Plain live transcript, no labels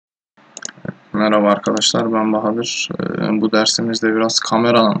Merhaba arkadaşlar, ben Bahadır. Bu dersimizde biraz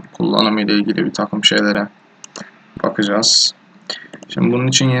kameranın kullanımı ile ilgili bir takım şeylere bakacağız. Şimdi bunun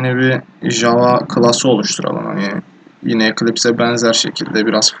için yeni bir Java klası oluşturalım. Yine Eclipse'e benzer şekilde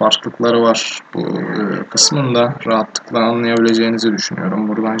biraz farklılıkları var bu kısmında. Rahatlıkla anlayabileceğinizi düşünüyorum.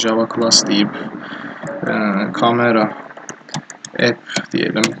 Buradan Java class deyip kamera app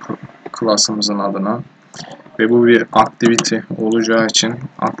diyelim klasımızın adına. Ve bu bir activity olacağı için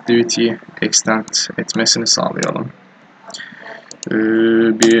activity'yi extend etmesini sağlayalım.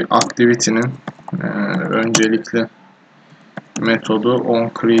 Bir activity'nin öncelikli metodu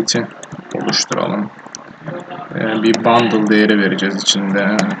onCreate'i oluşturalım. Bir bundle değeri vereceğiz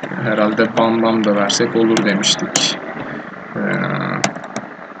içinde. Herhalde bam da versek olur demiştik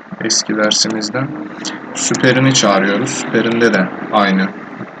eski dersimizde. Süperini çağırıyoruz. Süperinde de aynı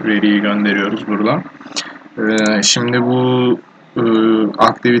veriyi gönderiyoruz burada. Şimdi bu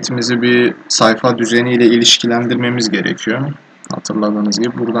aktivitemizi bir sayfa düzeniyle ilişkilendirmemiz gerekiyor. Hatırladığınız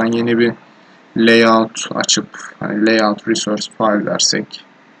gibi buradan yeni bir layout açıp layout resource file dersek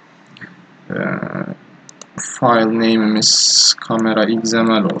file name'imiz kamera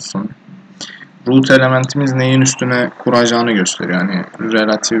XML olsun. Root elementimiz neyin üstüne kuracağını gösteriyor. Yani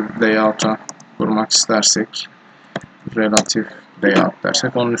relative layout'a kurmak istersek relative layout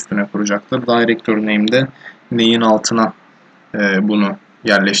dersek onun üstüne kuracaktır. Director name'de neyin altına bunu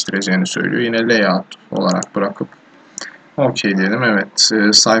yerleştireceğini söylüyor. Yine layout olarak bırakıp OK diyelim. Evet,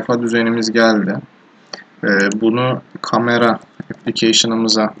 sayfa düzenimiz geldi. Bunu kamera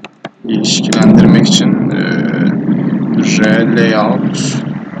application'ımıza ilişkilendirmek için layout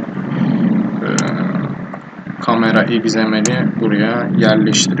kamera XML'i buraya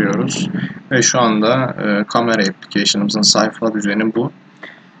yerleştiriyoruz. Ve şu anda kamera application'ımızın sayfa düzeni bu.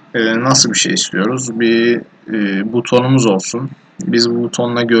 Nasıl bir şey istiyoruz? Bir butonumuz olsun. Biz bu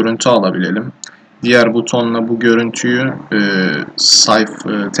butonla görüntü alabilelim. Diğer butonla bu görüntüyü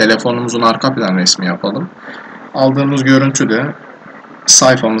telefonumuzun arka plan resmi yapalım. Aldığımız görüntü de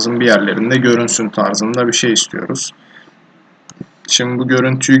sayfamızın bir yerlerinde görünsün tarzında bir şey istiyoruz. Şimdi bu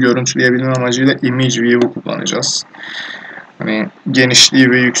görüntüyü görüntüleyebilme amacıyla image view'u kullanacağız. Genişliği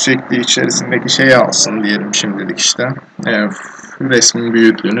ve yüksekliği içerisindeki şeyi alsın diyelim şimdilik işte. Resmin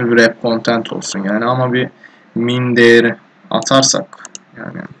büyüklüğünü wrap content olsun yani, ama bir min değeri atarsak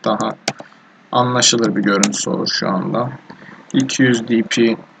yani daha anlaşılır bir görüntüsü olur şu anda. 200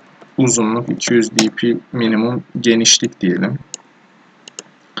 dp uzunluk, 200 dp minimum genişlik diyelim.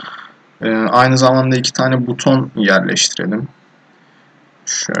 Aynı zamanda iki tane buton yerleştirelim.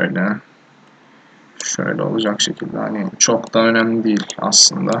 Şöyle olacak şekilde, çok da önemli değil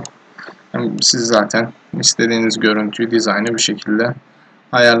aslında. Siz zaten istediğiniz görüntüyü, dizaynı bir şekilde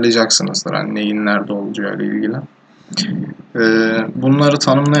ayarlayacaksınızdır. Neyin nerede olacağı ile ilgili. Bunları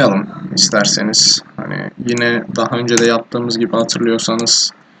tanımlayalım isterseniz. Yine daha önce de yaptığımız gibi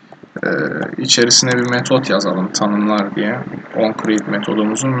hatırlıyorsanız içerisine bir metot yazalım tanımlar diye. onCreate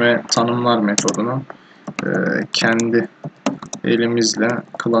metodumuzun ve tanımlar metodunu kendi elimizle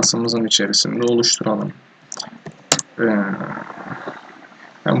klasımızın içerisinde oluşturalım.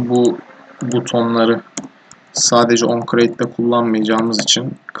 Bu butonları sadece onCreate'de kullanmayacağımız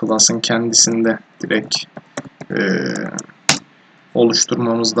için klasın kendisinde direkt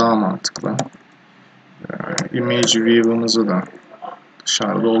oluşturmamız daha mantıklı. Image view'ımızı da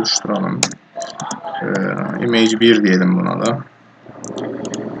dışarıda oluşturalım. Image 1 diyelim buna da.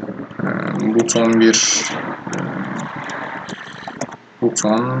 Buton 1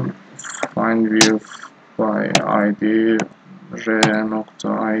 buton find view by id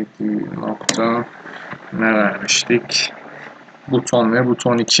r.id. Ne vermiştik? Buton ve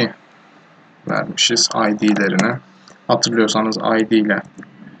buton 2 vermişiz id'lerine. Hatırlıyorsanız id ile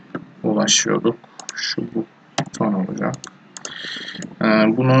ulaşıyorduk. Şu buton olacak.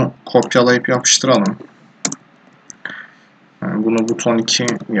 Bunu kopyalayıp yapıştıralım. Bunu buton 2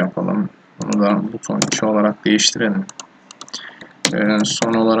 yapalım. Bunu da buton 2 olarak değiştirelim.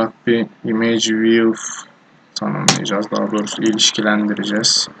 Son olarak bir image view tanımlayacağız. Daha doğrusu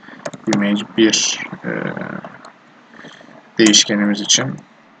ilişkilendireceğiz. Image 1 değişkenimiz için.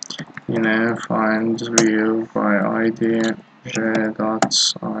 Yine find view by id r.id.image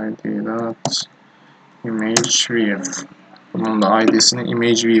view. Bunun da id'sini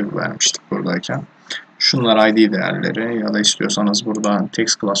image view vermiştik buradayken. Şunlar id değerleri, ya da istiyorsanız burada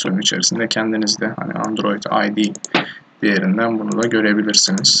text klasörün içerisinde kendiniz de Android id değerinden bunu da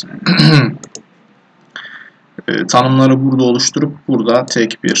görebilirsiniz. Tanımları burada oluşturup burada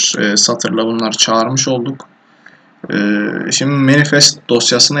tek bir satırla bunları çağırmış olduk. Şimdi manifest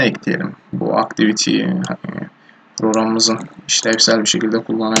dosyasına ekleyelim bu activity'yi programımızın işlevsel bir şekilde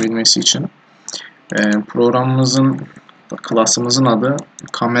kullanabilmesi için. Programımızın, klasımızın adı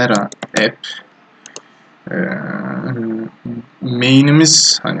kamera app.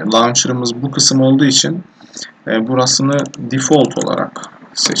 Main'imiz, hani launcher'ımız bu kısım olduğu için burasını default olarak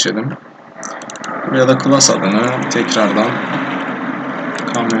seçelim. Buraya da class adını tekrardan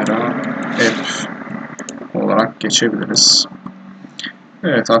kamera app olarak geçebiliriz.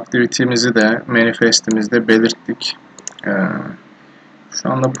 Evet, aktivitemizi de manifestimizde belirttik.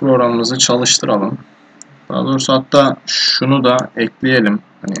 Şu anda programımızı çalıştıralım. Daha doğrusu hatta şunu da ekleyelim.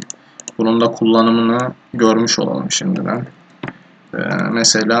 Hani bunun da kullanımını görmüş olalım şimdiden.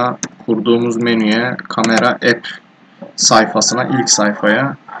 Mesela kurduğumuz menüye kamera app sayfasına, ilk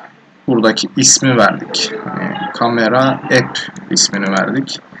sayfaya buradaki ismi verdik. Yani kamera app ismini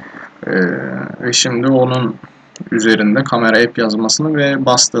verdik. Ve şimdi onun üzerinde kamera app yazmasını ve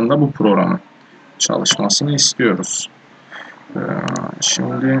bastığında bu programın çalışmasını istiyoruz.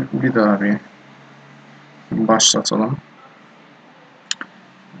 Şimdi bir daha bir başlatalım.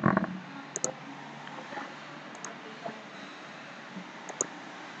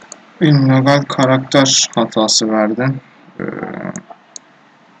 Illegal karakter hatası verdi.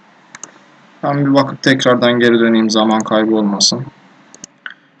 Ben bir bakıp tekrardan geri döneyim, zaman kaybı olmasın.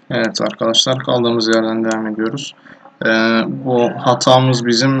 Evet arkadaşlar, kaldığımız yerden devam ediyoruz. Bu hatamız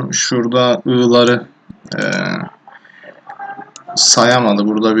bizim şurada i'ları sayamadı.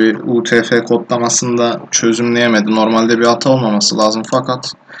 Burada bir UTF kodlamasında çözümleyemedi. Normalde bir hata olmaması lazım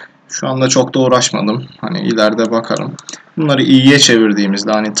fakat şu anda çok da uğraşmadım. Hani ileride bakarım. Bunları i'ye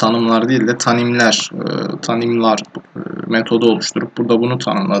çevirdiğimizde, hani tanımlar değil de tanimlar metodu oluşturup burada bunu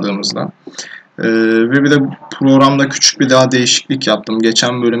tanımladığımızda ve bir de programda küçük bir daha değişiklik yaptım.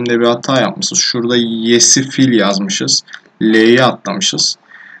 Geçen bölümde bir hata yapmışız. Şurada yes'i fil yazmışız. L'yi atlamışız.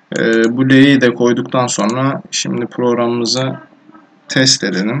 Bu L'yi de koyduktan sonra şimdi programımızı test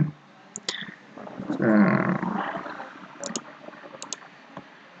edelim.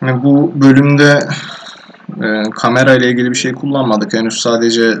 Bu bölümde kamera ile ilgili bir şey kullanmadık. Henüz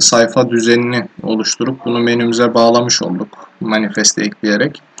sadece sayfa düzenini oluşturup bunu menümüze bağlamış olduk. Manifeste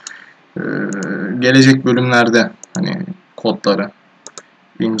ekleyerek. Gelecek bölümlerde hani kodları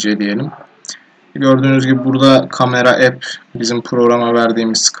inceleyelim. Gördüğünüz gibi burada kamera app bizim programa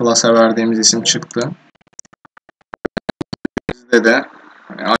verdiğimiz, class'a verdiğimiz isim çıktı. Bizde de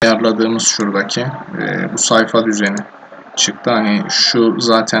ayarladığımız şuradaki bu sayfa düzeni çıktı. Hani şu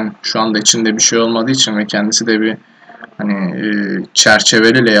zaten şu anda içinde bir şey olmadığı için ve kendisi de bir hani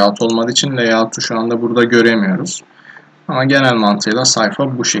çerçeveli layout olmadığı için layout'u şu anda burada göremiyoruz. Ama genel mantığıyla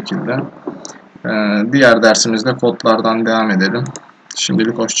sayfa bu şekilde. Diğer dersimizde kodlardan devam edelim.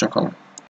 Şimdilik hoşça kalın.